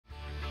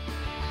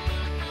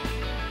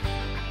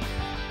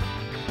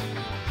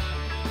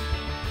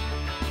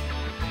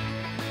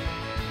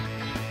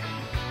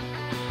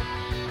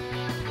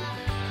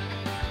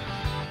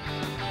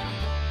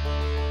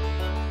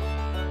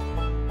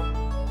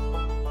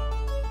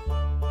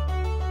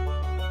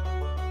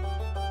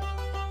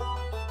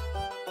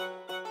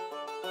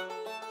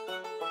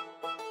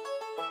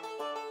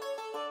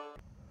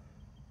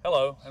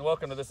Hello, and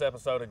welcome to this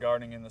episode of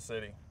Gardening in the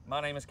City.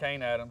 My name is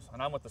Kane Adams,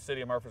 and I'm with the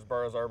City of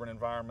Murfreesboro's Urban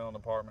Environmental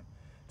Department.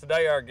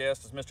 Today our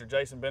guest is Mr.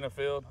 Jason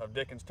Benefield of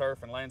Dickens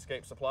Turf and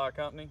Landscape Supply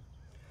Company.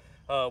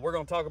 We're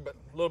going to talk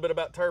a little bit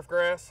about turf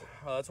grass.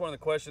 That's one of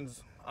the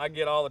questions I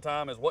get all the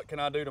time is what can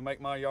I do to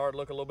make my yard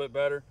look a little bit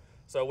better?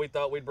 So we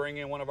thought we'd bring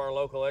in one of our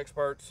local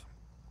experts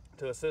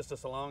to assist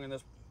us along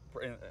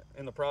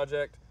in the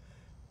project.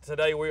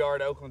 Today we are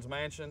at Oakland's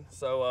Mansion.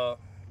 So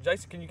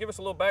Jason, can you give us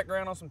a little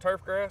background on some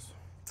turf grass?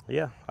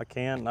 Yeah, I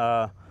can.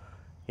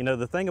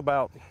 The thing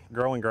about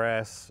growing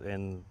grass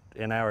in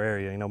our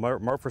area,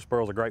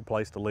 Murfreesboro is a great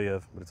place to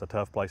live, but it's a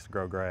tough place to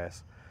grow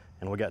grass.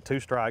 And we got two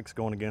strikes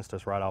going against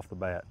us right off the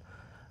bat.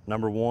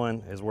 Number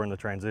one is we're in the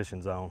transition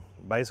zone.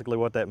 Basically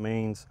what that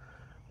means,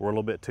 we're a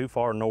little bit too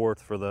far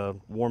north for the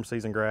warm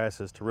season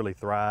grasses to really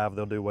thrive.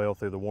 They'll do well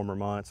through the warmer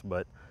months,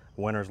 but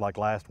winters like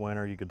last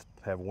winter, you could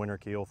have winter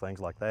kill,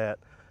 things like that.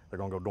 They're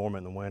gonna go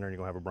dormant in the winter and you're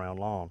gonna have a brown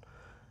lawn.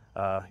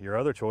 Your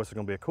other choice is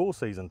going to be a cool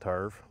season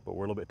turf, but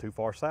we're a little bit too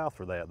far south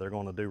for that. They're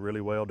going to do really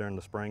well during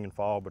the spring and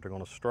fall, but they're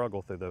going to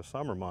struggle through those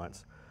summer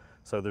months.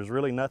 So there's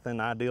really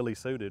nothing ideally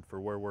suited for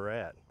where we're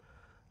at.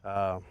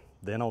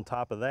 Then on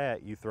top of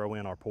that, you throw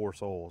in our poor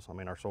soils. I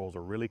mean, our soils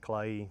are really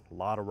clayey, a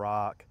lot of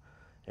rock,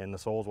 and the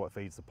soil's what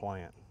feeds the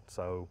plant.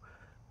 So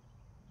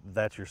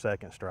that's your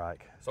second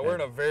strike. So we're in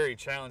a very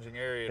challenging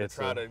area to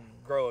try to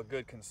grow a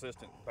good,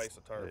 consistent base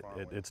of turf,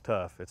 aren't we? It's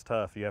tough. It's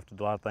tough. You have to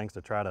do a lot of things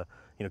to try to,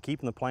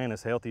 keeping the plant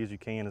as healthy as you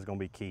can is going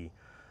to be key.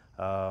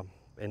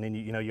 And then,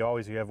 you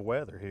have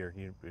weather here.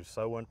 It's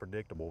so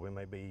unpredictable. It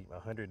may be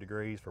 100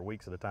 degrees for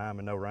weeks at a time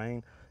and no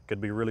rain. Could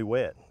be really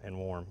wet and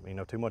warm.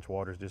 Too much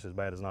water is just as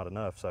bad as not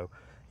enough. So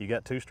you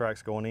got two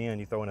strikes going in,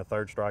 you throw in a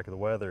third strike of the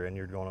weather and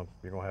you're going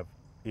to have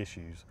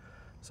issues.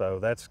 So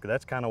that's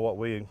kind of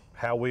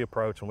how we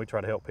approach when we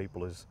try to help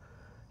people is,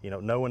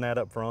 knowing that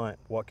up front,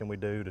 what can we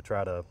do to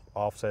try to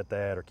offset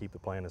that or keep the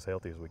plant as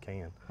healthy as we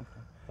can.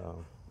 Okay.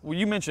 Well,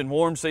 you mentioned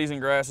warm season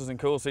grasses and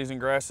cool season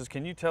grasses.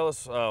 Can you tell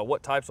us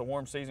what types of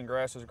warm season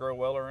grasses grow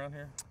well around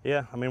here?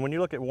 Yeah, I mean, when you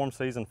look at warm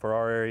season for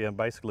our area,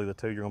 basically the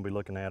two you're going to be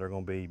looking at are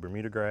going to be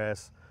Bermuda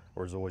grass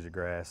or zoysia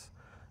grass.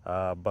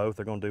 Both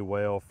are going to do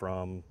well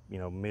from,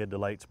 mid to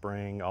late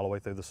spring all the way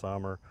through the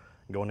summer.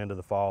 Going into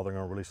the fall, they're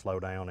going to really slow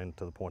down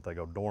into the point they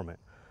go dormant.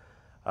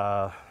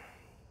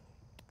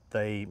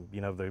 They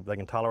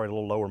can tolerate a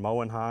little lower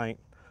mowing height,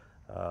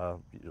 a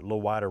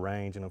little wider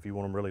range. If you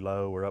want them really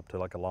low or up to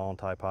like a lawn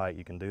type height,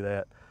 you can do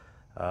that.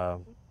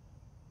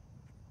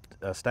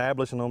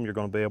 Establishing them, you're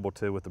going to be able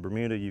to, with the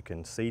Bermuda, you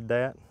can seed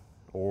that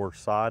or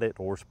sod it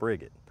or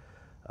sprig it.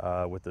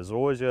 With the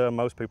zoysia,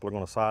 most people are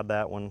going to sod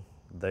that one.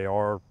 There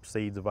are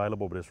seeds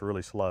available, but it's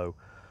really slow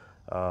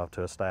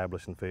to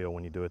establish and fill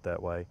when you do it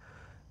that way.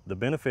 The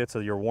benefits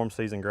of your warm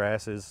season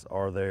grasses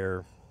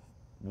are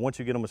once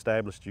you get them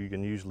established, you're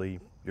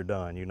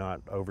done. You're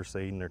not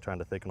overseeding or trying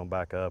to thicken them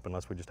back up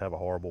unless we just have a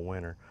horrible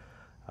winter.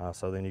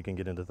 So then you can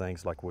get into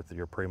things like with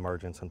your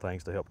pre-emergence and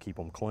things to help keep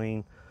them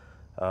clean.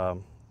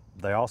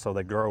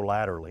 They grow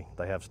laterally.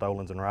 They have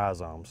stolons and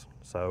rhizomes.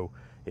 So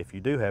if you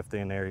do have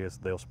thin areas,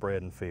 they'll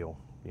spread and fill.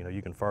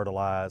 You can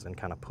fertilize and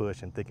kind of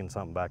push and thicken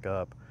something back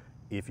up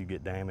if you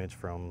get damage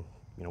from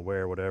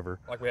wear, whatever.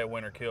 Like we had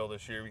winter kill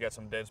this year. We got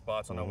some dead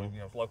spots. I know,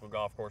 local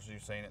golf courses,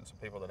 you've seen it, and some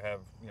people that have,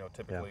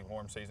 typically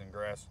warm season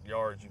grass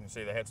yards, you can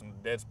see they had some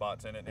dead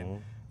spots in it.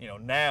 And,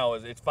 now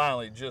it's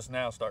finally just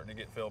now starting to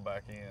get filled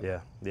back in.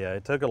 Yeah,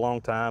 it took a long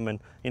time.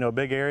 And, a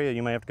big area,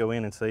 you may have to go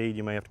in and seed,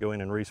 you may have to go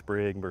in and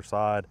re-sprig or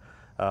sod.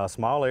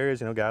 Small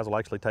areas, guys will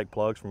actually take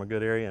plugs from a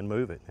good area and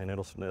move it. And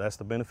that's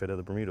the benefit of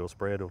the Bermuda. It'll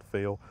spread, it'll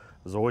fill.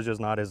 Zoysia is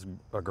not as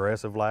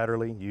aggressive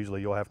laterally.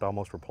 Usually you'll have to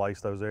almost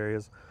replace those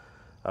areas.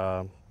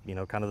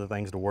 Kind of the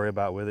things to worry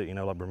about with it,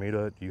 like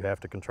Bermuda, you have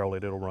to control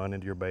it. It'll run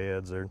into your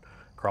beds or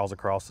crawls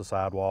across the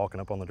sidewalk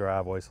and up on the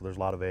driveway, so there's a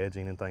lot of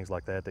edging and things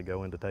like that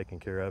go into taking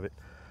care of it.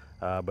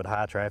 But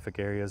high traffic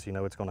areas,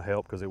 it's going to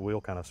help because it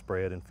will kind of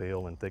spread and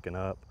fill and thicken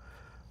up.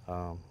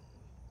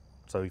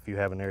 So if you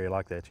have an area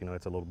like that,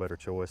 it's a little better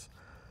choice.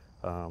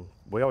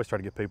 We always try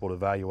to get people to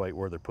evaluate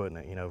where they're putting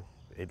it.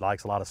 It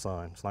likes a lot of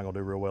sun. It's not going to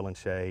do real well in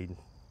shade.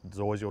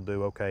 Zoysia will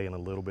do okay in a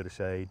little bit of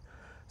shade.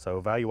 So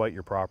evaluate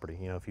your property.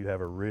 If you have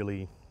a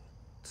really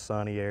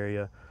sunny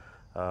area,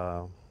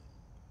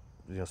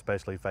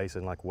 especially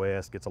facing like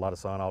west, gets a lot of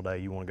sun all day,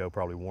 you want to go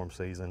probably warm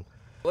season.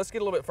 Let's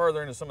get a little bit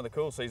further into some of the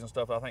cool season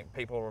stuff I think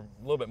people are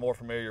a little bit more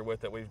familiar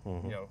with that we've,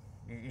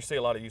 you see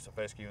a lot of use of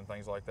fescue and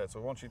things like that. So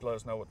why don't you let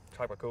us know what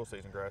type of cool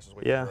season grasses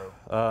we can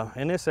grow?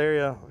 In this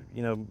area,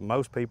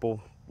 most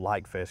people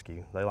like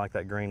fescue. They like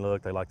that green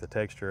look, they like the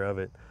texture of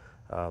it,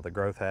 the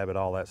growth habit,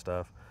 all that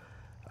stuff.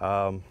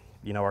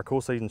 Our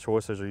cool season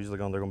choices are usually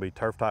going to be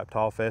turf type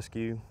tall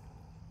fescue,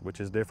 which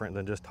is different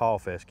than just tall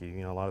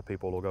fescue. A lot of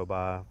people will go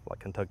by like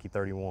Kentucky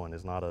 31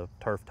 is not a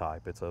turf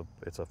type. It's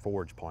a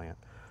forage plant.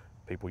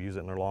 People use it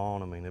in their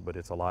lawn. But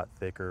it's a lot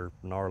thicker,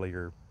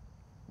 gnarlier,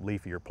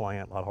 leafier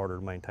plant, a lot harder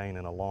to maintain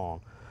in a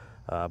lawn.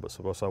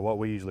 So what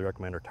we usually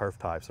recommend are turf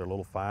types. They're a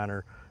little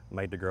finer,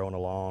 made to grow in a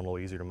lawn, a little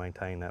easier to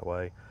maintain that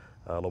way,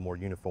 a little more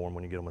uniform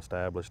when you get them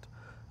established.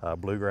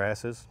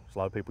 Bluegrasses, there's a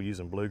lot of people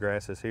using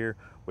bluegrasses here.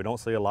 We don't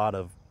see a lot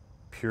of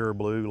pure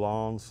blue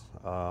lawns.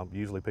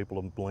 Usually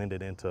people blend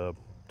it into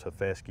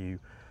fescue.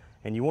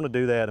 And you want to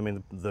do that, I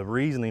mean, the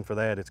reasoning for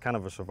that, it's kind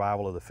of a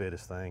survival of the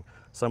fittest thing.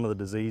 Some of the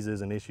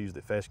diseases and issues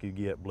that fescue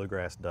get,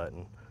 bluegrass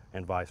doesn't,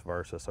 and vice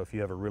versa. So if you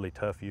have a really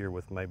tough year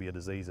with maybe a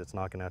disease that's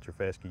knocking out your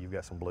fescue, you've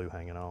got some blue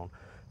hanging on.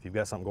 If you've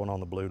got something going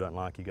on the blue doesn't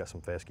like, you got some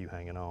fescue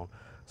hanging on.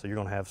 So you're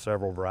going to have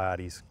several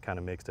varieties kind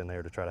of mixed in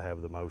there to try to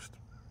have the most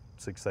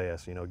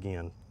success, you know,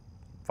 again,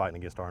 fighting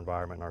against our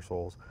environment and our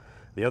soils.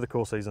 The other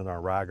cool seasons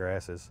are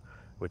ryegrasses,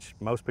 which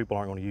most people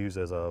aren't going to use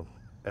as a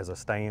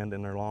stand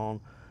in their lawn.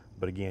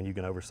 But again, you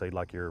can overseed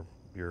like your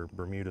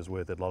Bermudas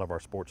with it. A lot of our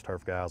sports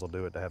turf guys will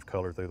do it to have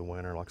color through the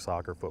winter, like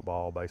soccer,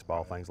 football,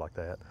 baseball, things like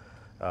that.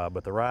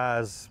 But the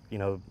rye, you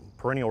know,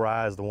 perennial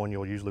rye is the one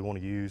you'll usually want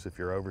to use if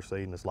you're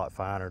overseeding. It's a lot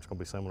finer. It's going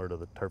to be similar to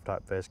the turf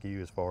type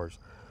fescue as far as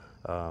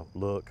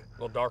look.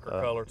 A little darker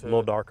color too. A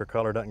little darker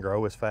color, doesn't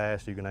grow as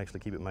fast. You can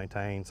actually keep it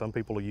maintained. Some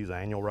people will use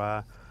annual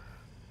rye.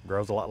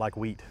 Grows a lot like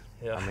wheat.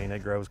 Yeah. I mean, it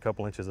grows a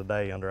couple inches a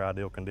day under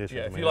ideal conditions.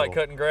 Yeah, if I mean, you like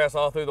cutting grass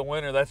all through the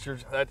winter, that's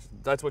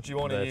what you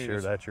want to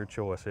use. That's your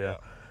choice, yeah.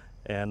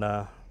 And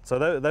so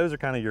those are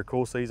kind of your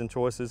cool season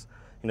choices.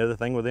 You know, the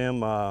thing with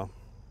them,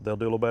 they'll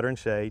do a little better in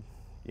shade.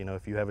 You know,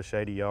 if you have a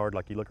shady yard,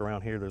 like you look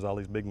around here, there's all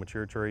these big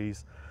mature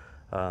trees.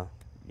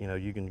 You know,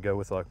 you can go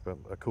with like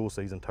a cool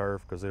season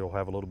turf because it'll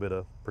have a little bit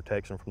of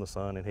protection from the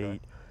sun and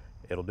heat.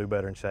 It'll do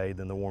better in shade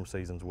than the warm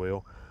seasons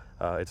will.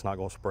 It's not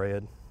going to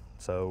spread.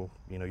 So,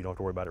 you know, you don't have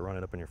to worry about it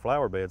running up in your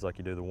flower beds like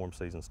you do the warm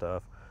season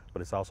stuff,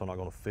 but it's also not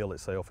going to fill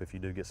itself if you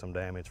do get some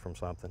damage from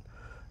something.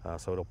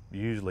 So it'll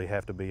usually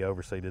have to be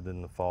overseeded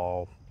in the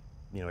fall,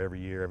 you know, every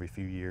year, every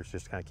few years,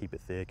 just to kind of keep it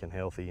thick and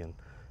healthy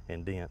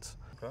and dense.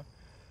 Okay.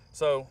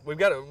 So we've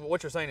got to,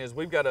 what you're saying is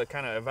we've got to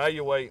kind of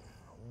evaluate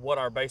what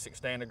our basic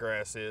stand of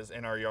grass is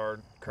in our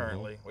yard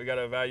currently. We got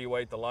to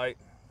evaluate the light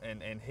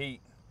and heat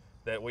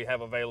that we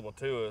have available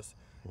to us.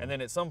 And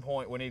then at some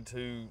point we need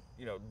to,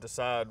 you know,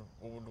 decide,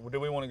 do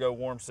we want to go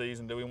warm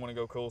season? Do we want to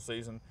go cool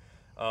season?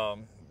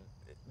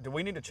 Do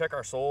we need to check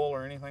our soil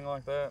or anything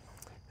like that?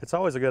 It's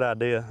always a good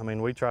idea. I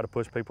mean, we try to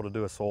push people to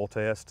do a soil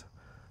test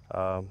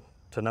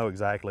to know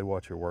exactly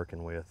what you're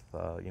working with.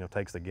 You know,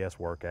 takes the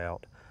guesswork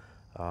out.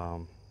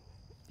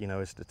 You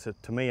know,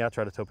 to me, I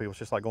try to tell people it's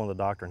just like going to the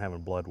doctor and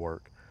having blood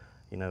work.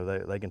 You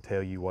know, they can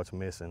tell you what's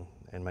missing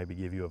and maybe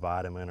give you a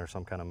vitamin or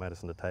some kind of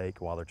medicine to take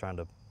while they're trying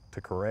to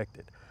correct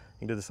it.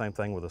 You can do the same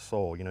thing with the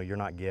soil. You know, you're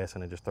not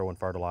guessing and just throwing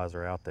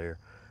fertilizer out there.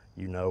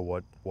 You know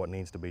what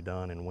needs to be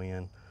done and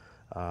when.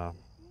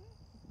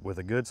 With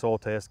a good soil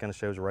test, kind of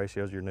shows the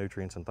ratios of your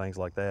nutrients and things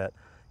like that.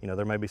 You know,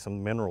 there may be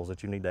some minerals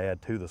that you need to add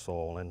to the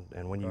soil,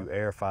 and when you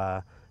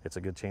aerify, it's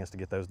a good chance to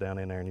get those down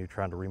in there and you're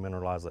trying to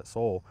remineralize that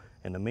soil.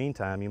 In the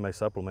meantime, you may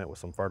supplement with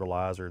some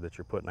fertilizer that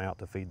you're putting out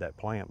to feed that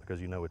plant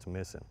because you know it's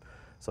missing.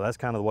 So that's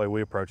kind of the way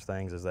we approach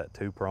things, is that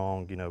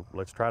two-pronged, you know,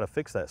 let's try to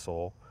fix that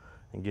soil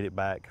and get it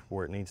back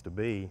where it needs to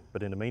be.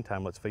 But in the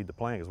meantime, let's feed the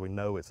plant because we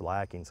know it's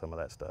lacking some of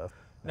that stuff.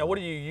 Now, what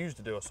do you use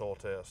to do a soil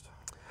test?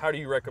 How do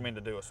you recommend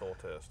to do a soil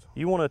test?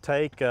 You want to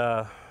take,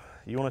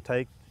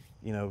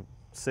 you know,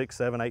 6,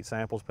 7, 8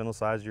 samples, depending on the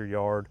size of your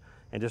yard,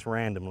 and just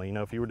randomly. You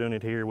know, if you were doing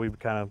it here, we would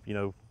kind of, you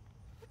know,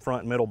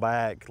 front, middle,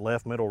 back,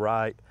 left, middle,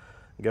 right,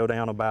 go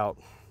down about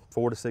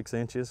 4 to 6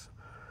 inches,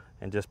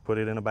 and just put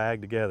it in a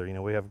bag together. You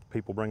know, we have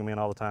people bring them in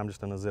all the time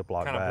just in a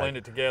Ziploc bag. Kind of blend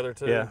it together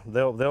too? Yeah,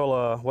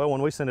 well,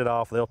 when we send it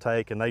off, they'll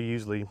take, and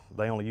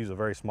they only use a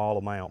very small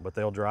amount, but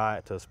they'll dry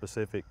it to a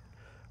specific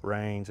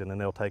range, and then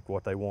they'll take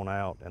what they want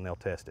out and they'll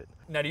test it.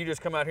 Now, do you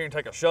just come out here and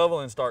take a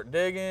shovel and start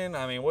digging?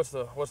 I mean, what's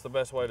the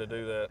best way to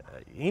do that?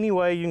 Any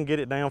way you can get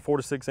it down 4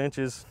 to 6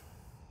 inches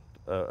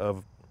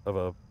of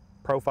a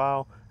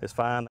profile is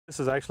fine. This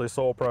is actually a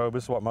soil probe.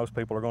 This is what most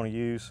people are going to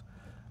use.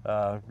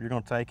 You're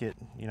going to take it,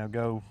 you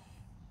know,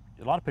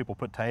 a lot of people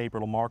put tape or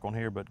a little mark on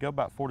here, but go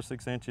about 4 to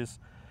 6 inches,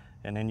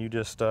 and then you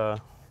just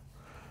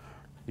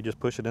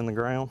push it in the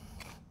ground,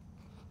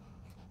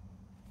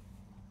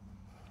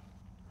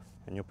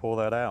 and you'll pull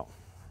that out,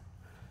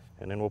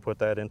 and then we'll put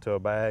that into a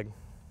bag,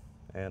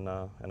 and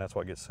that's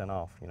what gets sent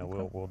off. You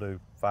know, we'll do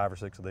 5 or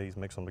 6 of these,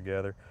 mix them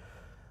together.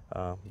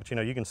 But you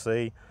know, you can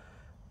see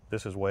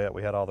this is wet.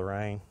 We had all the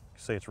rain. You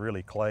see it's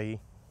really clayey,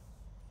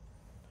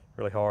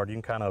 really hard. You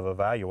can kind of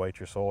evaluate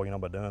your soil, you know,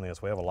 by doing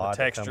this. We have a lot.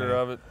 The texture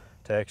of it.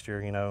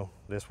 Texture, you know,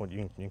 this one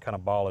you can kind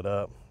of ball it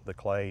up. The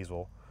clays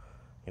will,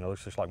 you know,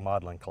 looks just like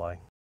modeling clay.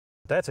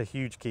 That's a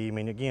huge key. I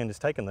mean, again,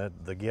 just taking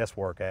the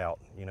guesswork out.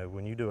 You know,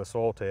 when you do a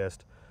soil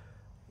test,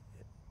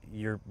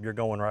 you're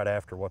going right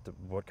after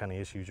what kind of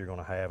issues you're going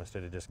to have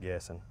instead of just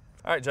guessing.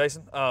 All right,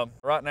 Jason.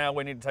 Right now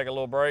we need to take a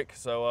little break.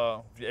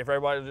 So if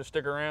everybody will just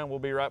stick around, we'll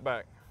be right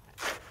back.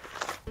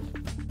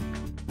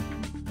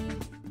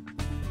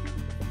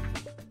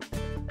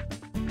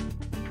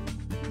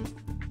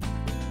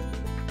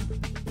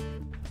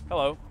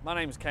 Hello, my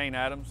name is Kane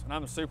Adams, and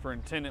I'm the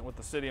superintendent with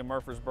the City of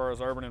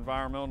Murfreesboro's Urban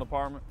Enviornmental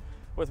Department.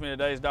 With me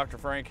today is Dr.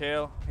 Frank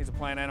Hale. He's a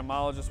plant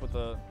entomologist with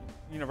the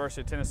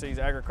University of Tennessee's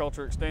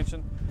Agriculture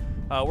Extension.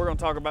 We're going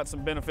to talk about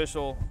some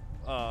beneficial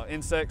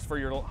insects for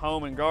your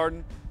home and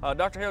garden.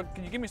 Dr. Hill,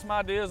 can you give me some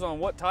ideas on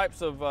what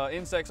types of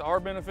insects are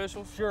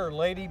beneficial? Sure,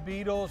 lady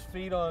beetles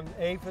feed on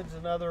aphids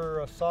and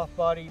other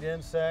soft-bodied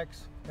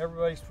insects.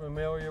 Everybody's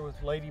familiar with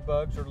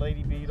ladybugs or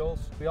lady beetles.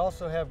 We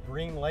also have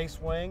green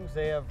lacewings.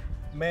 They have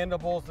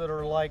mandibles that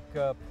are like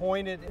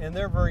pointed, and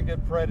they're very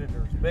good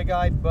predators.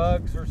 Big-eyed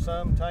bugs are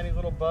some tiny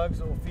little bugs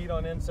that will feed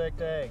on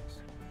insect eggs.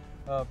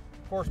 Of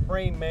course,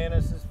 praying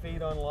mantises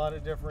feed on a lot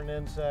of different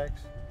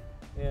insects.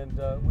 And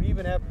we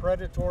even have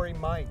predatory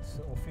mites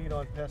that will feed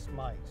on pest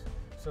mites.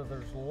 So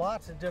there's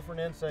lots of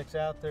different insects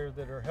out there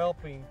that are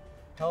helping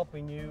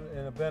you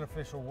in a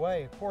beneficial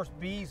way. Of course,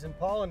 bees and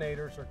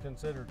pollinators are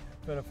considered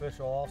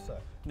beneficial also.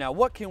 Now,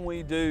 what can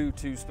we do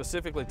to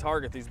specifically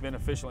target these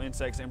beneficial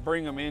insects and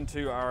bring them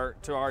into our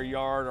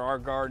yard or our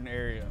garden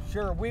area?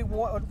 Sure,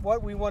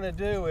 what we want to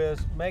do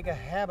is make a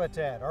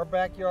habitat. Our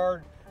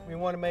backyard, we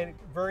want to make it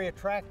very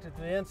attractive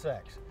to the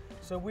insects.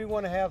 So we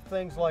want to have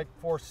things like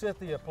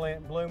forsythia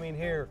plant blooming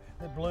here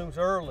that blooms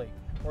early,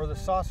 or the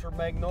saucer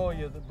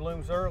magnolia that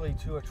blooms early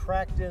to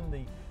attract in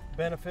the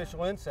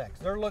beneficial insects.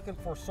 They're looking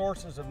for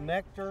sources of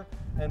nectar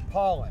and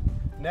pollen.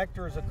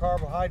 Nectar is a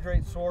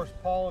carbohydrate source,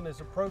 pollen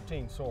is a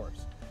protein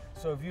source.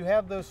 So if you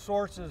have those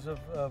sources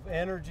of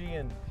energy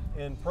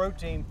and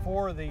protein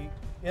for the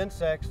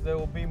insects, they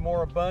will be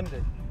more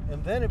abundant.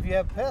 And then if you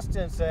have pest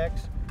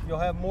insects, you'll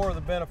have more of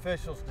the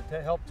beneficials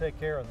to help take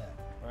care of that.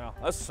 Wow,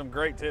 that's some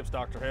great tips,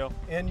 Dr. Hill.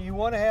 And you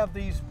want to have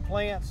these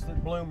plants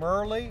that bloom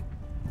early,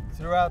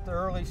 throughout the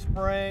early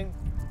spring,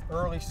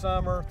 early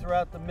summer,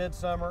 throughout the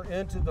midsummer,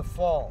 into the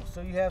fall.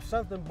 So you have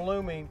something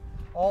blooming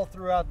all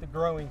throughout the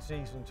growing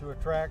season to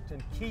attract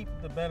and keep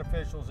the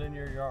beneficials in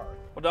your yard.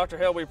 Well, Dr.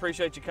 Hill, we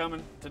appreciate you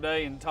coming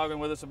today and talking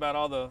with us about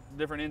all the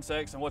different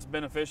insects and what's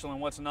beneficial and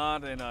what's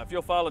not. And if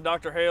you'll follow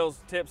Dr. Hill's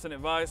tips and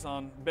advice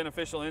on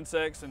beneficial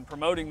insects and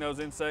promoting those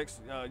insects,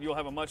 you'll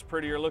have a much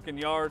prettier looking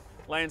yard,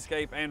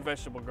 landscape, and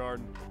vegetable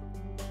garden.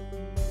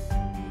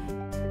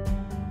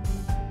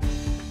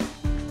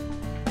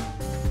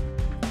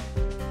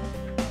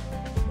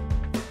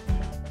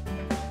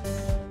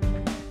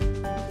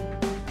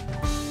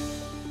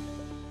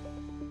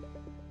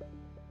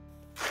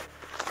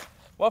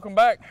 Welcome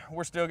back.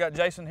 We're still got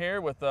Jason here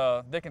with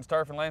Dickens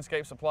Turf and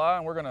Landscape Supply,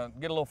 and we're going to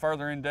get a little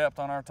further in depth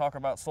on our talk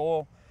about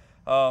soil.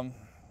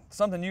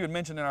 Something you had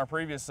mentioned in our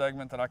previous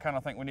segment that I kind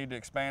of think we need to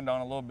expand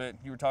on a little bit.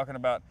 You were talking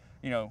about,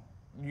 you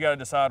got to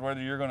decide whether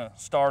you're going to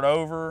start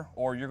over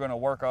or you're going to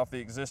work off the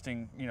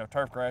existing,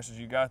 turf grasses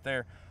you got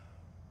there.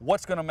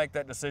 What's going to make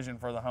that decision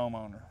for the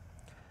homeowner?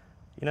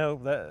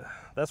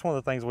 That's one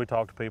of the things we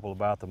talk to people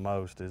about the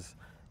most is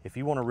if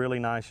you want a really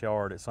nice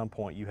yard, at some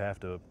point you have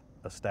to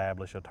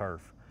establish a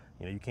turf.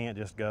 You can't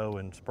just go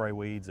and spray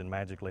weeds and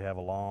magically have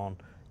a lawn.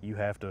 You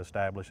have to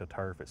establish a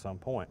turf at some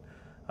point.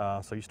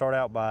 So you start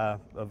out by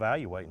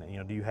evaluating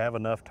it. Do you have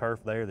enough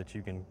turf there that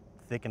you can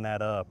thicken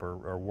that up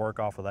or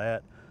work off of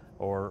that?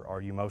 Or are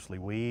you mostly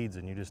weeds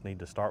and you just need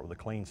to start with a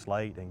clean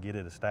slate and get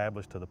it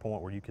established to the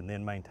point where you can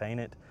then maintain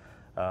it?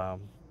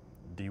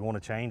 Do you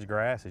want to change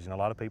grasses? A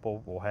lot of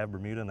people will have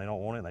Bermuda and they don't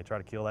want it and they try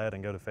to kill that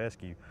and go to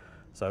fescue.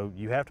 So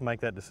you have to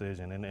make that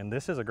decision. And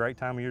this is a great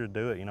time of year to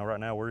do it. Right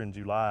now we're in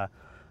July,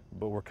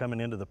 but we're coming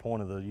into the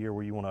point of the year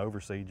where you want to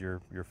overseed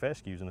your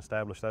fescues and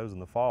establish those in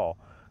the fall.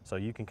 So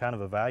you can kind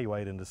of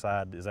evaluate and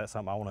decide, is that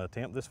something I want to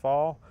attempt this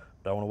fall?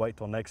 Do I want to wait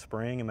till next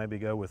spring and maybe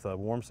go with a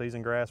warm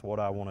season grass? What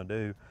do I want to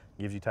do?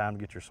 Gives you time to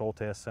get your soil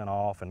test sent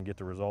off and get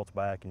the results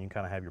back, and you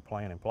kind of have your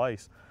plan in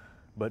place.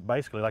 But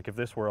basically, like if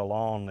this were a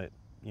lawn that,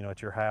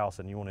 at your house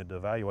and you wanted to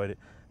evaluate it,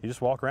 you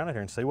just walk around in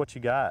here and see what you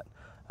got.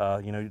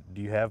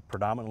 Do you have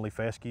predominantly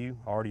fescue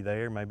already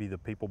there? Maybe the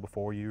people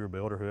before you or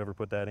builder, whoever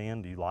put that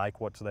in, do you like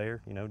what's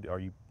there? Are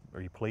you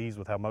pleased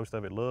with how most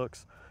of it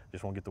looks?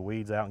 Just want to get the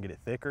weeds out and get it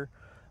thicker?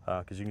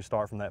 Because you can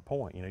start from that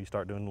point. You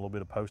start doing a little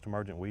bit of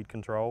post-emergent weed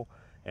control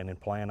and then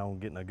plan on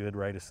getting a good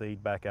rate of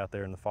seed back out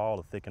there in the fall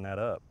to thicken that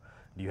up.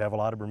 Do you have a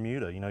lot of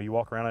Bermuda? You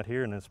walk around out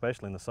here, and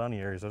especially in the sunny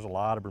areas, there's a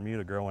lot of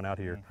Bermuda growing out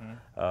here.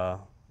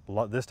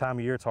 This time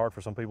of year, it's hard for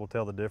some people to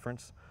tell the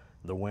difference.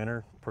 The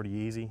winter, pretty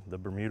easy. The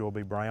Bermuda will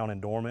be brown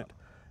and dormant.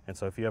 And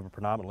so if you have a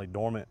predominantly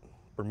dormant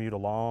Bermuda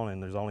lawn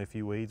and there's only a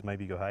few weeds,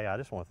 maybe you go, hey, I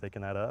just want to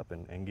thicken that up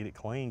and get it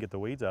clean, get the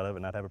weeds out of it,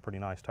 and I'd have a pretty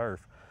nice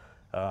turf.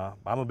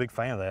 I'm a big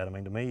fan of that.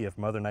 To me, if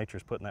Mother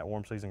Nature's putting that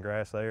warm season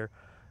grass there,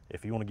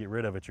 if you want to get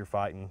rid of it, you're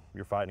fighting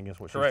against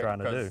what she's trying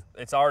to do.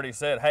 It's already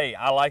said, hey,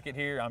 I like it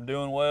here, I'm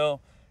doing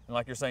well. And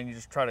like you're saying, you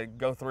just try to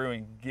go through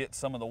and get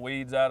some of the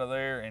weeds out of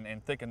there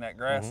and thicken that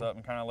grass up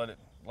and kind of let it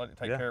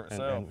take care of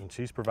itself. And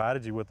she's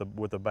provided you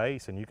with a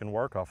base, and you can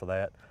work off of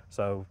that.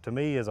 So to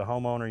me, as a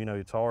homeowner,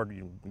 it's hard.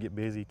 You get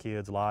busy,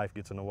 kids, life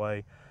gets in the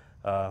way.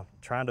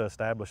 Trying to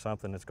establish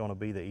something that's going to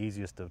be the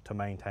easiest to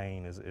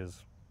maintain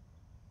is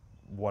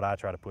what I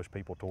try to push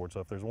people towards.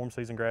 So if there's warm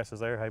season grasses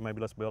there, hey, maybe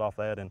let's build off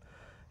that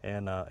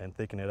and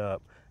thicken it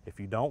up. If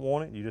you don't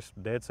want it, you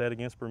just dead set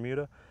against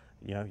Bermuda,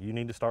 you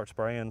need to start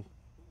spraying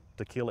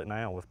to kill it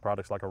now with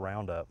products like a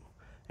Roundup,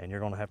 and you're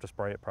going to have to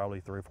spray it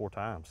probably 3 or 4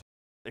 times.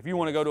 If you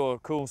want to go to a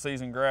cool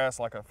season grass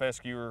like a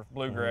fescue or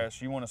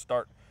bluegrass, you want to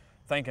start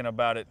thinking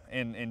about it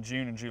in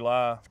June and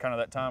July, kind of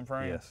that time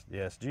frame? Yes,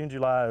 yes. June,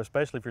 July,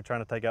 especially if you're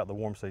trying to take out the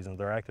warm season,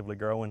 they're actively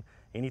growing.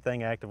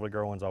 Anything actively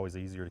growing is always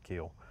easier to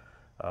kill.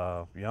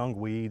 Young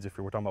weeds, if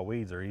we're talking about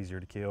weeds, are easier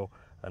to kill.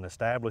 An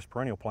established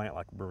perennial plant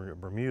like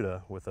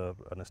Bermuda with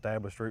an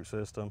established root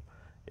system,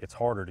 it's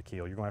harder to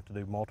kill. You're going to have to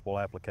do multiple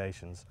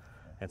applications.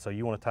 And so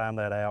you want to time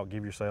that out,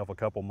 give yourself a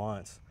couple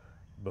months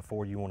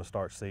before you want to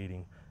start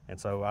seeding. And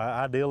so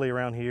ideally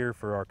around here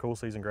for our cool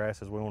season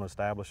grasses, we want to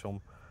establish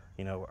them,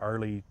 you know,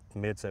 early,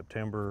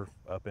 mid-September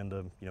up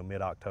into, you know,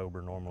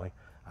 mid-October normally.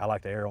 I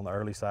like to err on the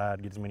early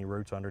side, get as many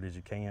roots under it as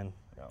you can,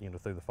 you know,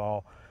 through the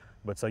fall.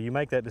 But so you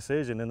make that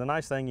decision, and the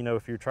nice thing, you know,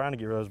 if you're trying to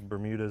get rid of those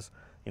Bermudas,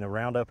 you know,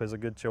 Roundup is a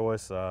good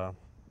choice. Doesn't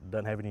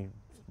have any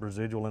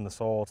residual in the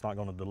soil. It's not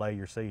going to delay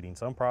your seeding.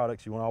 Some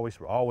products, you want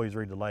to always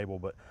read the label,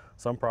 but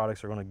some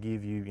products are going to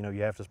give you, you know,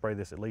 you have to spray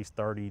this at least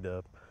 30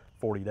 to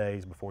 40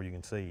 days before you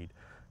can seed.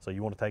 So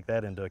you want to take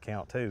that into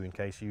account too, in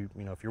case you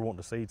know, if you're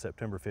wanting to seed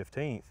September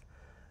 15th,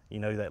 you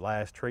know that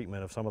last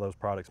treatment of some of those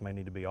products may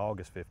need to be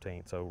August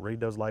 15th. So read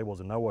those labels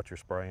and know what you're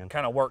spraying.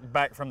 Kind of work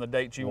back from the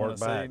date you want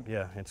to seed.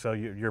 Yeah, and so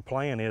your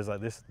plan is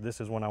like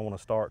this is when I want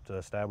to start to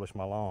establish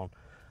my lawn.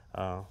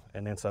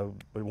 And then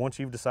but once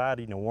you've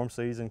decided, you know, warm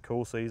season,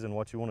 cool season,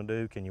 what you want to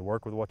do, can you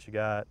work with what you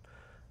got?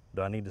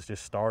 Do I need to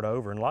just start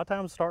over? And a lot of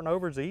times starting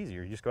over is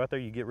easier. You just go out there,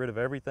 you get rid of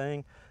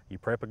everything, you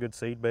prep a good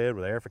seed bed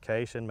with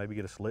aerification, maybe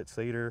get a slit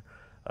seeder.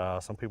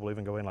 Some people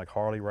even go in like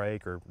Harley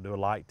rake or do a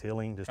light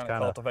tilling, just kind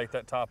of cultivate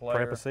that top layer.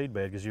 Prep a seed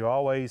bed, because you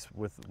always,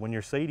 when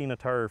you're seeding a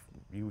turf,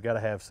 you got to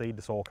have seed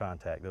to soil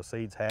contact. Those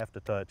seeds have to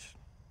touch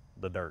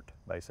the dirt,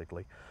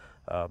 basically.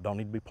 Don't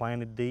need to be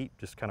planted deep,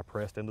 just kind of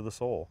pressed into the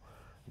soil.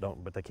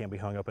 But they can't be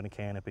hung up in a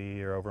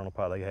canopy or over on a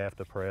pot. They have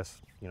to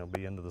press, you know,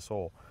 be into the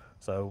soil.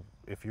 So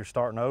if you're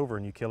starting over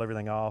and you kill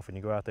everything off and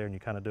you go out there and you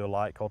kind of do a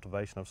light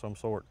cultivation of some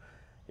sort,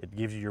 it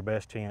gives you your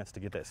best chance to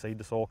get that seed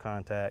to soil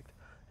contact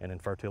and then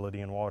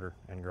fertility and water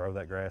and grow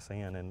that grass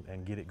in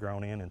and get it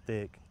grown in and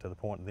thick to the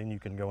point, and then you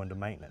can go into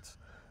maintenance,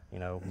 you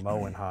know,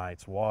 mowing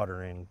heights,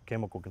 watering,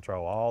 chemical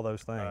control, all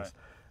those things. Right.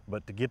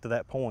 But to get to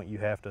that point, you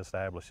have to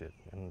establish it.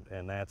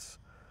 And that's,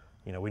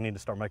 you know, we need to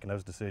start making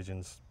those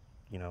decisions,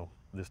 you know,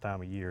 this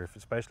time of year,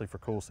 especially for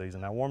cool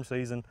season. Now warm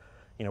season,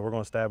 you know, we're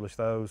going to establish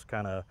those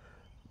kind of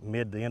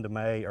mid to end of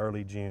May,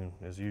 early June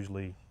is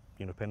usually,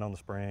 you know, depending on the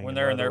spring. When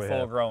they're in their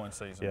full growing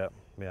season.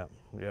 Yeah.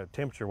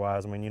 Temperature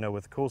wise, I mean, you know,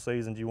 with the cool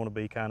seasons, you want to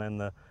be kind of in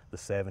the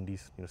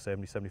 70s, you know,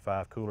 70,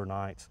 75 cooler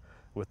nights.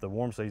 With the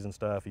warm season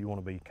stuff, you want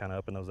to be kind of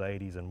up in those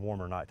 80s and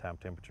warmer nighttime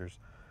temperatures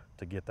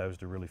to get those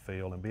to really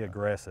feel and be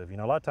aggressive. You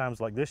know, a lot of times,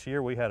 like this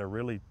year, we had a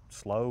really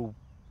slow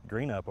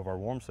green up of our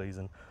warm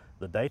season.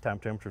 The daytime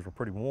temperatures were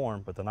pretty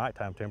warm, but the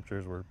nighttime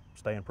temperatures were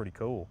staying pretty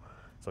cool.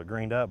 So it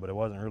greened up, but it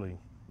wasn't really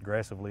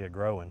aggressively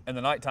growing. And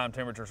the nighttime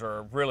temperatures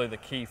are really the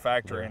key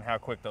factor in how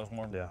quick those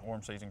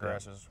warm season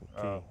grasses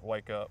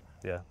wake up.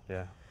 Yeah.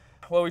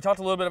 Well, we talked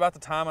a little bit about the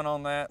timing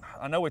on that.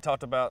 I know we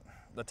talked about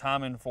the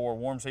timing for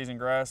warm season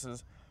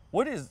grasses.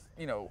 What is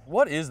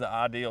the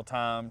ideal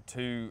time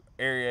to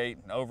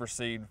aerate and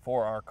overseed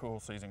for our cool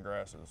season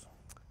grasses?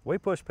 We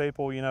push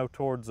people, you know,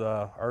 towards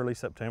early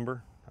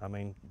September. I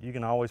mean, you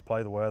can always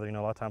play the weather. You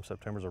know, a lot of times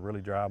September's a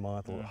really dry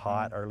month, a little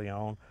hot early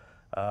on.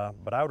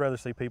 But I would rather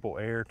see people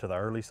air to the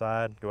early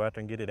side, go out there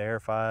and get it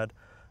aerified.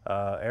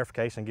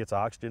 Aerification gets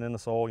oxygen in the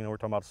soil. You know, we were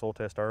talking about the soil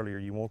test earlier.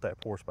 You want that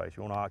pore space,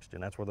 you want oxygen.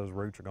 That's where those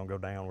roots are going to go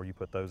down, where you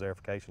put those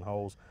aerification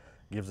holes.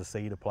 Gives the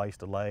seed a place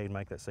to lay and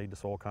make that seed to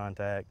soil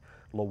contact,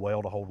 a little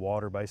well to hold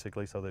water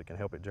basically so that it can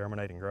help it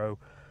germinate and grow.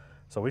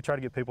 So we try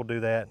to get people to do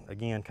that,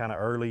 again, kind of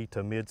early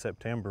to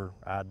mid-September,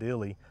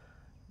 ideally.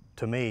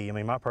 To me, I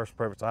mean, my personal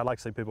preference, I'd like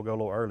to see people go a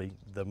little early.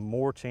 The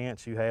more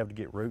chance you have to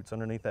get roots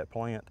underneath that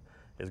plant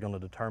is going to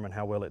determine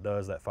how well it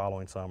does that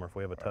following summer if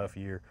we have a tough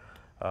year.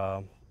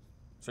 So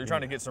you're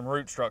trying to get some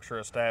root structure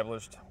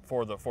established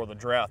for the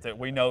drought that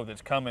we know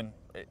that's coming.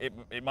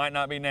 It might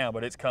not be now,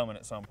 but it's coming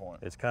at some point.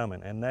 It's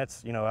coming, and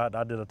that's, you know,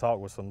 I did a talk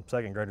with some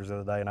second graders the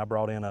other day, and I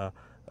brought in a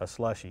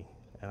slushy,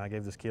 and I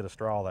gave this kid a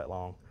straw that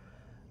long.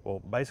 Well,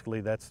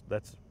 basically that's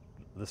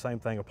the same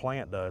thing a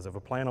plant does. If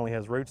a plant only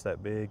has roots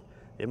that big,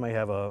 it may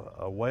have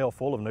a well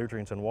full of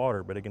nutrients and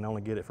water, but it can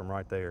only get it from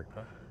right there.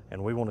 Okay.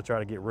 And we want to try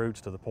to get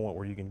roots to the point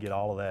where you can get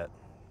all of that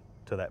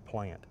to that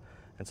plant.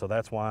 And so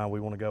that's why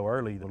we want to go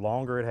early. The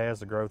longer it has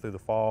to grow through the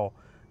fall,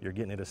 you're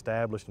getting it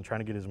established and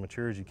trying to get it as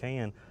mature as you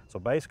can. So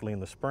basically in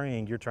the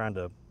spring, you're trying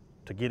to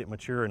get it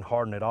mature and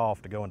harden it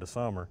off to go into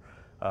summer.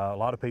 A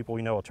lot of people,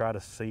 you know, will try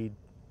to seed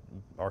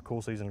our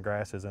cool season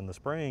grasses in the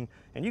spring,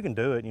 and you can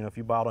do it. You know, if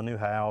you bought a new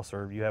house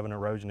or you have an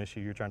erosion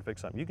issue, you're trying to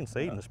fix something, you can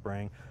seed in the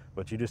spring,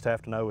 but you just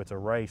have to know it's a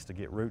race to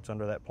get roots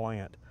under that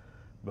plant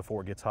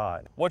before it gets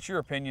hot. What's your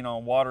opinion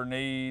on water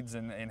needs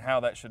and how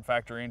that should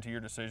factor into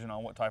your decision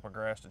on what type of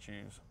grass to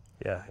choose?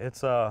 Yeah,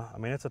 I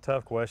mean, it's a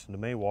tough question. To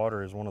me,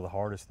 water is one of the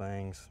hardest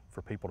things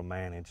for people to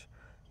manage.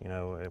 You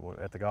know,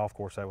 at the golf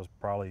course, that was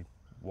probably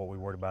what we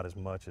worried about as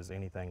much as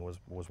anything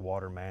was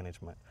water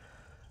management.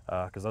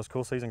 Because those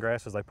cool season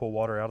grasses, they pull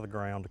water out of the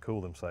ground to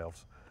cool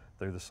themselves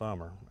through the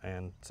summer.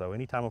 And so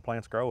anytime a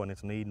plant's growing,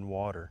 it's needing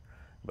water.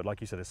 but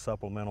like you said, it's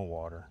supplemental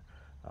water.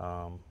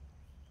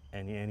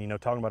 And you know,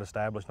 talking about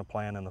establishing a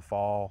plant in the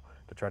fall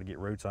to try to get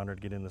roots under it,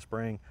 to get in the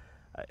spring,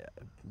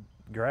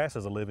 grass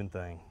is a living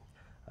thing,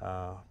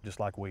 just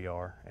like we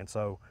are. And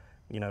so,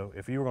 you know,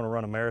 if you were going to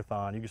run a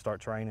marathon, you could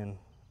start training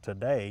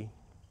today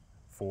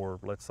for,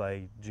 let's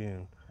say,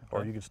 June,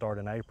 or you could start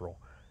in April.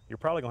 You're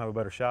probably going to have a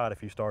better shot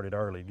if you started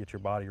early, get your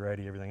body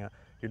ready, everything else.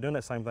 You're doing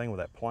that same thing with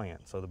that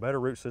plant. So the better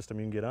root system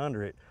you can get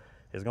under it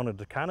is going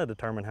to kind of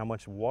determine how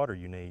much water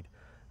you need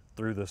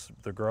through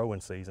the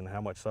growing season,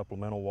 how much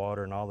supplemental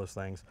water and all those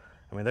things.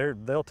 I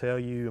mean, they'll tell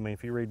you, I mean,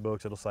 if you read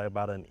books, it'll say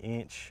about an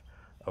inch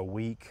a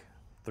week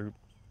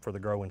for the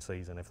growing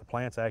season. If the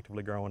plant's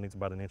actively growing, it needs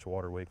about an inch of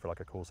water a week for like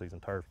a cool season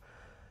turf.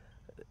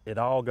 It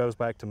all goes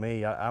back to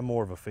me. I'm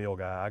more of a feel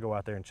guy. I go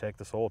out there and check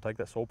the soil, take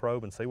that soil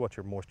probe and see what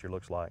your moisture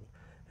looks like.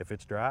 If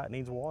it's dry, it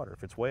needs water.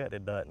 If it's wet,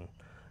 it doesn't.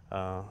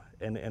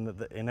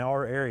 In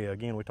our area,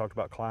 again, we talked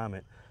about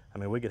climate. I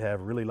mean, we could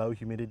have really low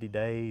humidity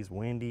days,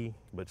 windy,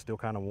 but still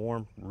kind of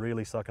warm,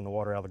 really sucking the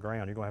water out of the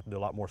ground. You're gonna have to do a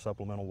lot more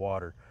supplemental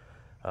water.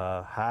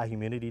 High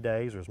humidity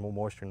days, there's more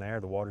moisture in there,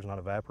 the water's not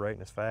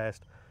evaporating as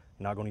fast,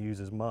 you're not gonna use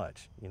as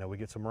much. You know, we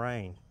get some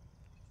rain,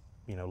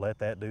 you know, let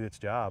that do its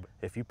job.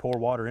 If you pour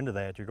water into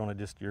that, you're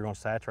gonna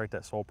saturate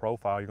that soil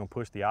profile, you're gonna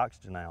push the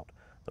oxygen out.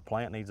 The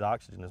plant needs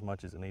oxygen as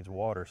much as it needs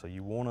water, so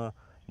you wanna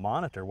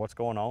monitor what's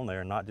going on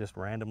there and not just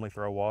randomly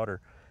throw water.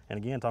 And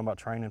again, talking about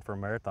training for a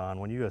marathon,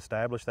 when you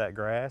establish that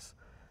grass,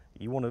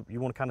 you want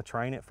to kind of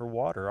train it for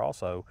water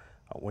also.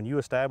 When you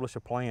establish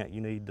a plant,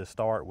 you need to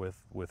start with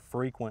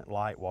frequent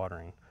light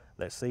watering.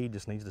 That seed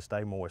just needs to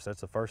stay moist. That's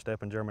the first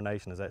step in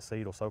germination, is that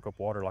seed will soak up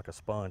water like a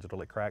sponge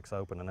until it cracks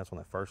open, and that's when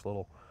that first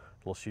little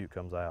shoot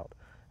comes out.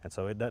 And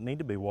so it doesn't need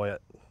to be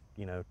wet,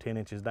 you know, 10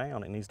 inches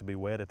down. It needs to be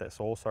wet at that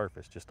soil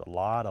surface. Just a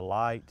lot of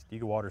light. You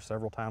can water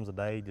several times a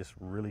day, just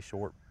really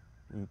short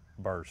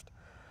burst.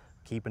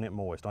 Keeping it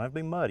moist. Don't have to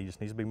be muddy, it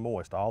just needs to be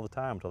moist all the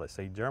time until that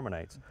seed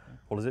germinates.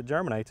 Well, as it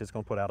germinates, it's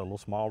going to put out a little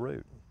small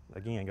root.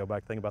 Again, go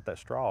back, think about that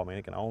straw. I mean,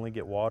 it can only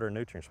get water and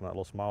nutrients from that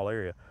little small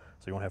area.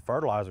 So you want to have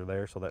fertilizer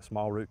there so that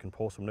small root can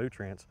pull some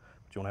nutrients,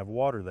 but you want to have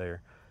water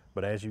there.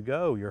 But as you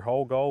go, your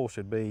whole goal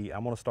should be,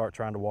 I'm going to start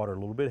trying to water a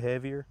little bit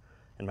heavier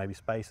and maybe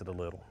space it a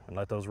little and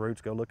let those roots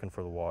go looking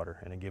for the water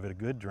and then give it a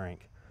good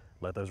drink.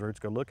 Let those roots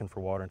go looking for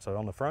water. And so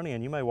on the front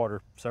end, you may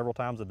water several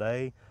times a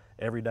day,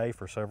 every day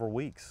for several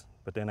weeks.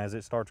 But then as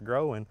it starts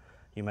growing,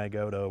 you may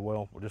go to,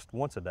 well, just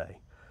once a day.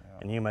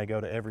 And you may go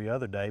to every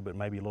other day, but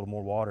maybe a little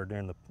more water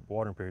during the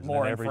watering periods.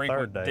 More every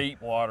infrequent, third day.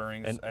 deep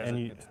waterings as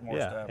it gets more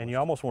established. And you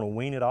almost want to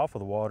wean it off of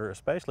the water,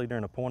 especially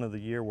during a point of the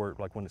year where,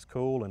 like when it's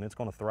cool and it's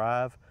going to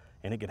thrive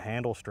and it can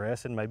handle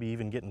stress and maybe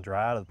even getting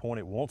dry to the point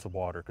it wants the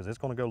water, because it's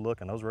going to go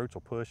look and those roots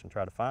will push and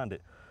try to find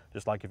it.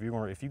 Just like if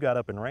you got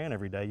up and ran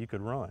every day, you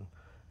could run.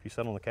 If you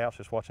sit on the couch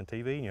just watching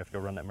TV and you have to go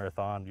run that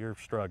marathon, you're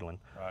struggling.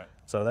 Right.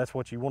 So that's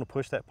what you want to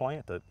push that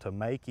plant to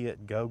make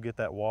it go get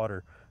that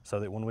water, so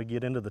that when we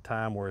get into the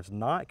time where it's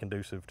not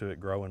conducive to it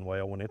growing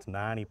well, when it's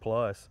 90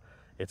 plus,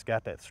 it's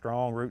got that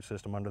strong root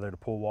system under there to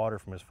pull water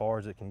from as far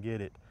as it can get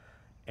it.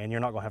 And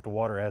you're not going to have to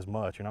water as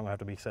much. You're not going to have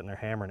to be sitting there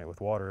hammering it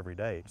with water every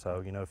day.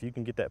 So, you know, if you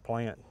can get that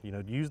plant, you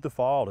know, use the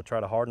fall to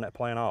try to harden that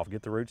plant off.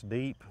 Get the roots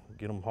deep,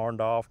 get them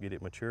hardened off, get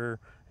it mature,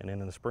 and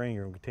then in the spring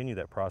you're going to continue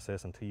that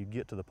process until you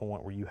get to the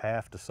point where you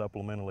have to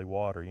supplementally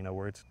water, you know,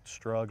 where it's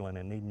struggling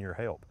and needing your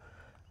help.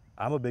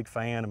 I'm a big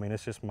fan. I mean,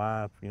 it's just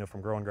my, you know, from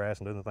growing grass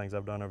and doing the things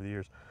I've done over the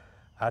years,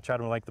 I try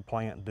to make the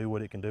plant do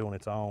what it can do on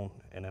its own,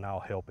 and then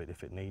I'll help it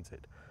if it needs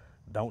it.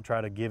 Don't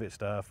try to give it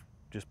stuff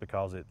just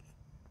because it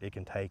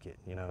can take it,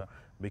 you know. Okay.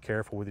 Be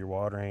careful with your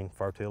watering.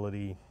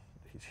 Fertility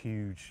is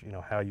huge, you know,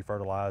 how you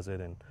fertilize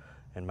it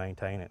and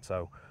maintain it.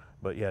 So,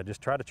 but yeah,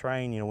 just try to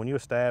train, you know, when you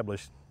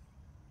establish,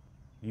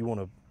 you want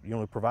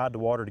to provide the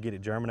water to get it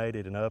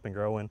germinated and up and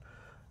growing,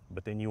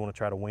 but then you want to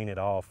try to wean it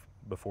off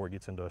before it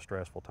gets into a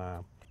stressful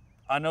time.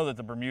 I know that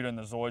the Bermuda and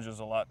the Zoysia is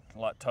a lot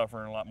tougher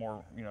and a lot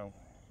more, you know,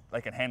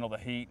 they can handle the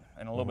heat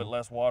and a little bit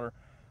less water.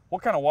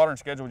 What kind of watering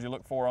schedule would you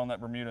look for on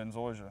that Bermuda and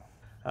Zoysia?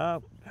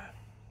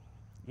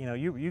 You know,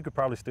 you could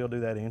probably still do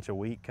that inch a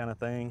week kind of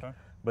thing, okay,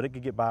 but it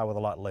could get by with a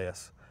lot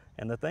less.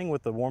 And the thing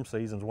with the warm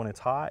seasons, when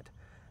it's hot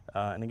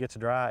and it gets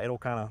dry, it'll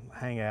kind of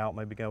hang out,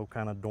 maybe go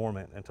kind of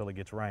dormant until it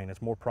gets rain.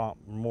 It's more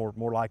prompt,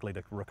 more likely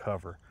to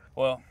recover.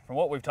 Well, from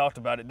what we've talked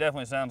about, it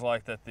definitely sounds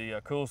like that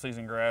the cool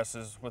season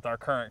grasses with our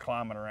current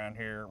climate around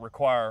here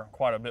require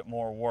quite a bit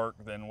more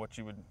work than what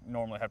you would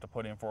normally have to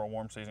put in for a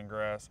warm season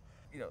grass.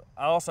 You know,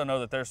 I also know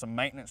that there's some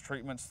maintenance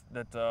treatments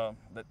that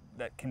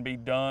that can be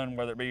done,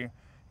 whether it be,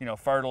 you know,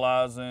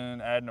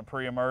 fertilizing, adding a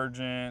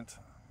pre-emergent,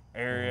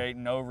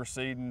 aerating,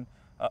 overseeding.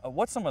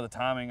 What's some of the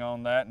timing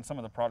on that and some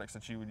of the products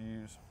that you would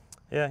use?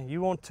 Yeah,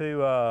 you want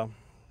to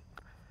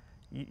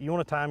you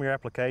want to time your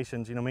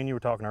applications. You know, me and you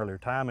were talking earlier,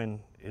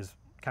 timing is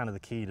kind of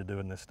the key to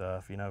doing this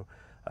stuff, you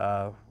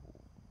know.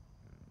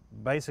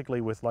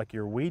 Basically with like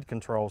your weed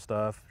control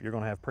stuff, you're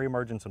going to have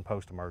pre-emergence and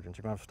post-emergence.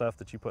 You're going to have stuff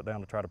that you put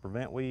down to try to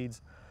prevent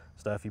weeds,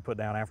 stuff you put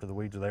down after the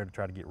weeds are there to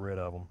try to get rid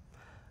of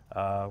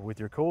them. With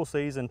your cool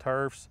season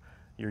turfs,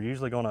 you're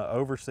usually going to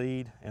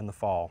overseed in the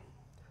fall.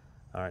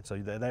 All right, so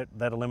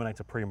that eliminates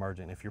a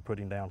pre-emergent if you're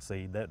putting down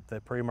seed.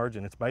 That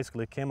pre-emergent, it's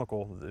basically a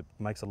chemical that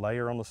makes a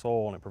layer on the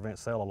soil and it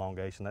prevents cell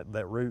elongation.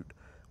 That root,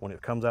 when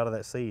it comes out of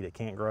that seed, it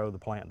can't grow, the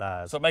plant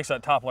dies. So it makes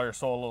that top layer of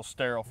soil a little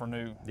sterile for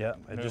new. Yeah,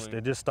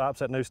 it just stops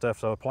that new stuff.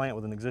 So a plant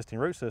with an existing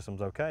root system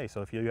is okay.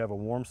 So if you have a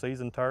warm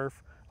season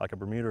turf, like a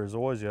Bermuda or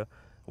zoysia,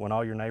 when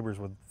all your neighbors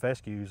with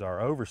fescues are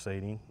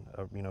overseeding,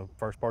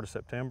 first part of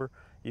September,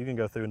 you can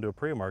go through and do a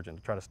pre-emergent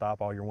to try to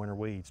stop all your winter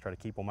weeds, try to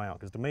keep them out.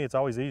 Because to me, it's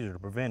always easier to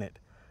prevent it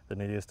than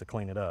it is to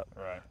clean it up.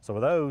 Right. So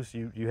with those,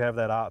 you have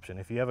that option.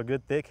 If you have a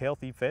good, thick,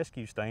 healthy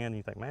fescue stand, and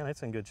you think, man,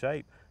 it's in good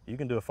shape, you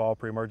can do a fall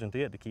pre-emergent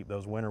it to keep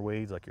those winter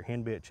weeds, like your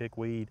henbit,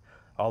 chickweed,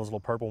 all those little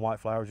purple and white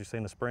flowers you see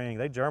in the spring.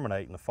 They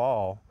germinate in the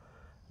fall,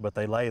 but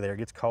they lay there, it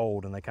gets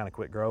cold, and they kind of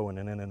quit growing,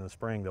 and then in the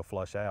spring, they'll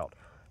flush out.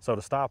 So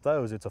to stop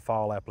those, it's a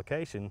fall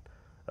application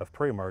of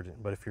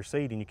pre-emergent, but if you're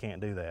seeding, you can't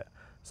do that.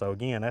 So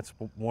again, that's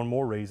one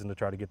more reason to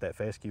try to get that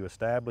fescue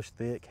established,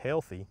 thick,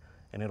 healthy,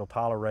 and it'll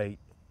tolerate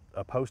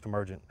a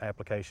post-emergent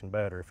application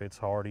better if it's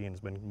hardy and has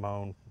been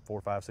mown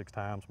 4, 5, 6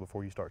 times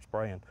before you start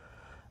spraying.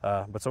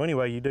 But so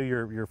anyway, you do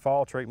your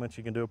fall treatments,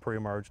 you can do a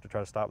pre-emerge to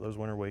try to stop those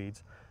winter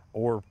weeds,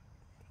 or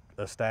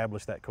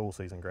establish that cool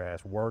season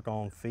grass. Work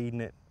on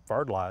feeding it,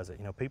 fertilize it.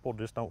 People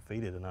just don't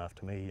feed it enough,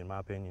 to me, in my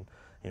opinion.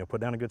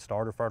 Put down a good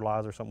starter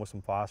fertilizer, something with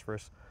some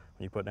phosphorus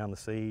when you put down the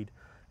seed,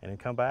 and then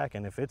come back,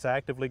 and if it's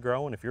actively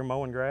growing, if you're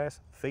mowing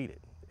grass, feed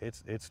it.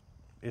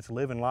 It's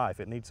living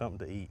life. It needs something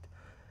to eat.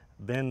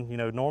 Then,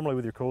 normally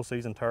with your cool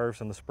season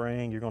turfs in the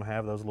spring, you're going to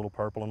have those little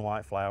purple and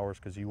white flowers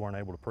because you weren't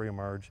able to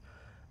pre-emerge.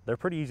 They're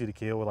pretty easy to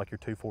kill with like your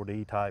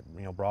 2,4-D type,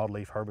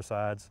 broadleaf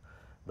herbicides.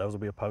 Those will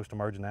be a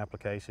post-emergent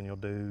application you'll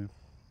do,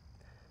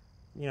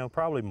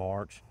 probably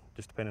March,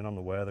 just depending on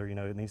the weather.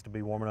 It needs to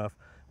be warm enough.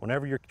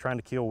 Whenever you're trying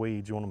to kill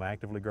weeds, you want them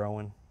actively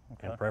growing,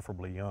 and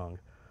preferably young.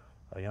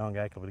 A young,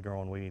 actively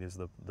growing weed is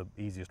the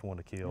easiest one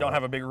to kill. You don't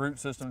have a big root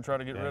system to try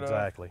to get rid of?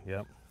 Exactly,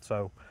 yep.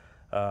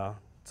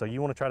 So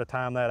you want to try to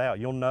time that out.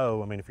 You'll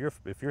know,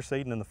 if you're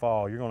seeding in the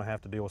fall, you're going to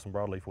have to deal with some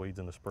broadleaf weeds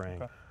in the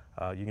spring.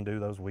 Okay. You can do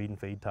those weed and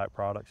feed type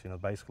products.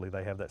 Basically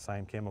they have that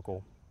same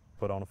chemical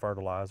put on a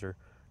fertilizer.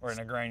 Or in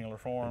a granular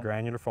form. In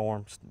granular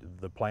form.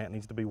 The plant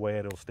needs to be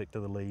wet. It'll stick to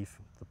the leaf.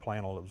 The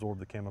plant will absorb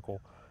the chemical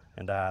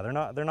and die.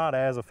 They're not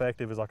as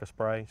effective as like a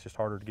spray. It's just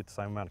harder to get the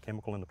same amount of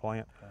chemical in the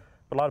plant. Okay.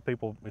 But a lot of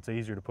people, it's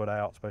easier to put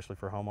out, especially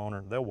for a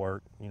homeowner. They'll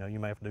work. You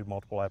may have to do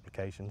multiple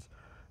applications,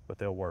 but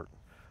they'll work.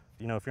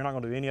 If you're not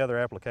going to do any other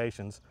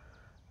applications,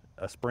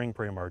 a spring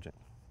pre-emergent.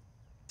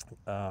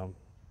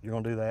 You're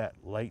going to do that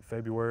late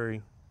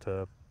February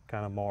to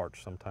kind of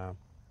March sometime.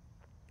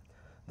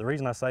 The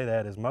reason I say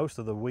that is most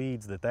of the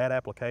weeds that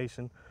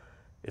application,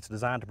 it's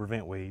designed to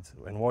prevent weeds.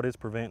 And what it's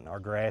preventing are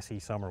grassy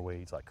summer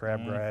weeds like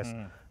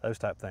crabgrass, those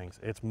type things.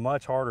 It's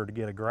much harder to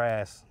get a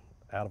grass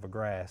out of a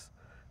grass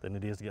than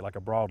it is to get like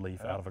a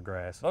broadleaf out of a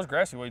grass. Those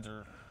grassy weeds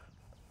are,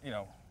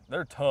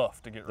 they're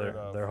tough to get rid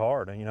of. They're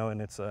hard,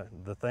 and it's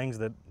the things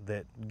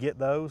that get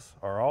those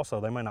are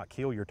also, they may not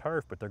kill your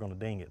turf, but they're going to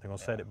ding it. They're going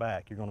to set it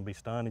back. You're going to be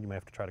stunned. You may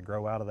have to try to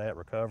grow out of that,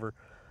 recover.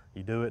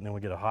 You do it, and then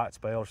we get a hot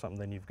spell or something,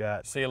 then you've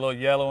got... See a little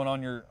yellowing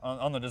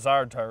on the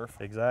desired turf.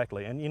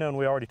 Exactly, and and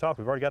we already talked,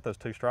 we've already got those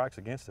 2 strikes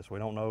against us. We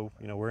don't know,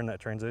 we're in that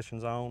transition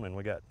zone, and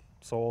we got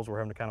soils we're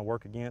having to kind of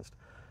work against.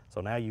 So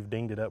now you've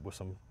dinged it up with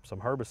some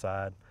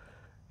herbicide.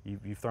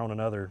 You've thrown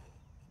another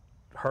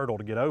hurdle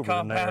to get over.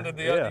 Compounded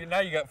the other,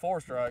 now you got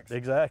 4 strikes.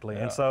 Exactly,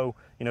 and so,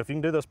 if you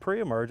can do those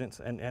pre-emergents,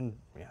 and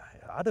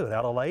I do it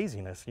out of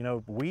laziness.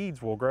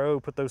 Weeds will grow,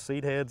 put those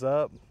seed heads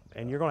up,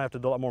 and you're gonna have to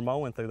do a lot more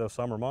mowing through those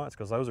summer months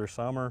because those are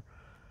summer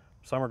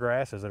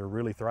grasses that are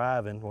really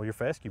thriving. Well, your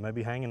fescue may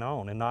be hanging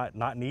on and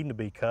not needing to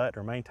be cut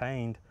or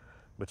maintained,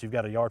 but you've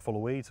got a yard full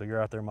of weeds, so you're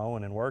out there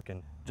mowing and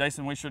working.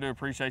 Jason, we sure do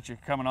appreciate you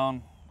coming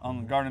on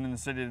Gardening in the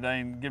City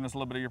today and giving us a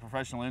little bit of your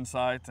professional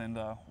insight. And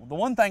the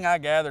one thing I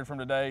gathered from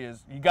today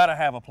is you got to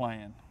have a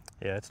plan.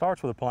 Yeah, it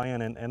starts with a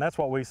plan, and that's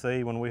what we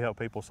see when we help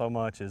people so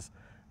much is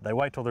they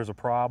wait till there's a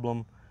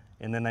problem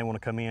and then they want to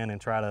come in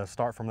and try to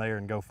start from there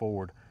and go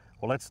forward.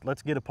 Well,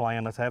 let's get a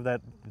plan. Let's have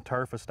that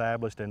turf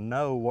established and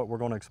know what we're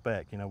going to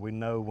expect. We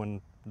know when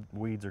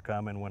weeds are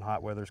coming, when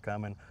hot weather's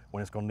coming,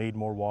 when it's going to need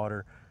more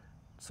water,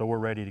 so we're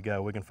ready to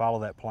go. We can follow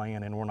that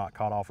plan and we're not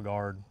caught off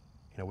guard.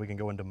 We can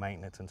go into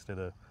maintenance instead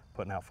of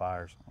putting out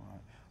fires. All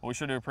right. Well, we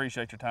sure do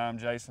appreciate your time,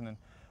 Jason, and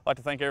I'd like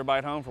to thank everybody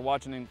at home for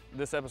watching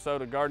this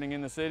episode of Gardening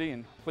in the City,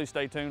 and please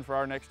stay tuned for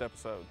our next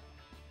episode.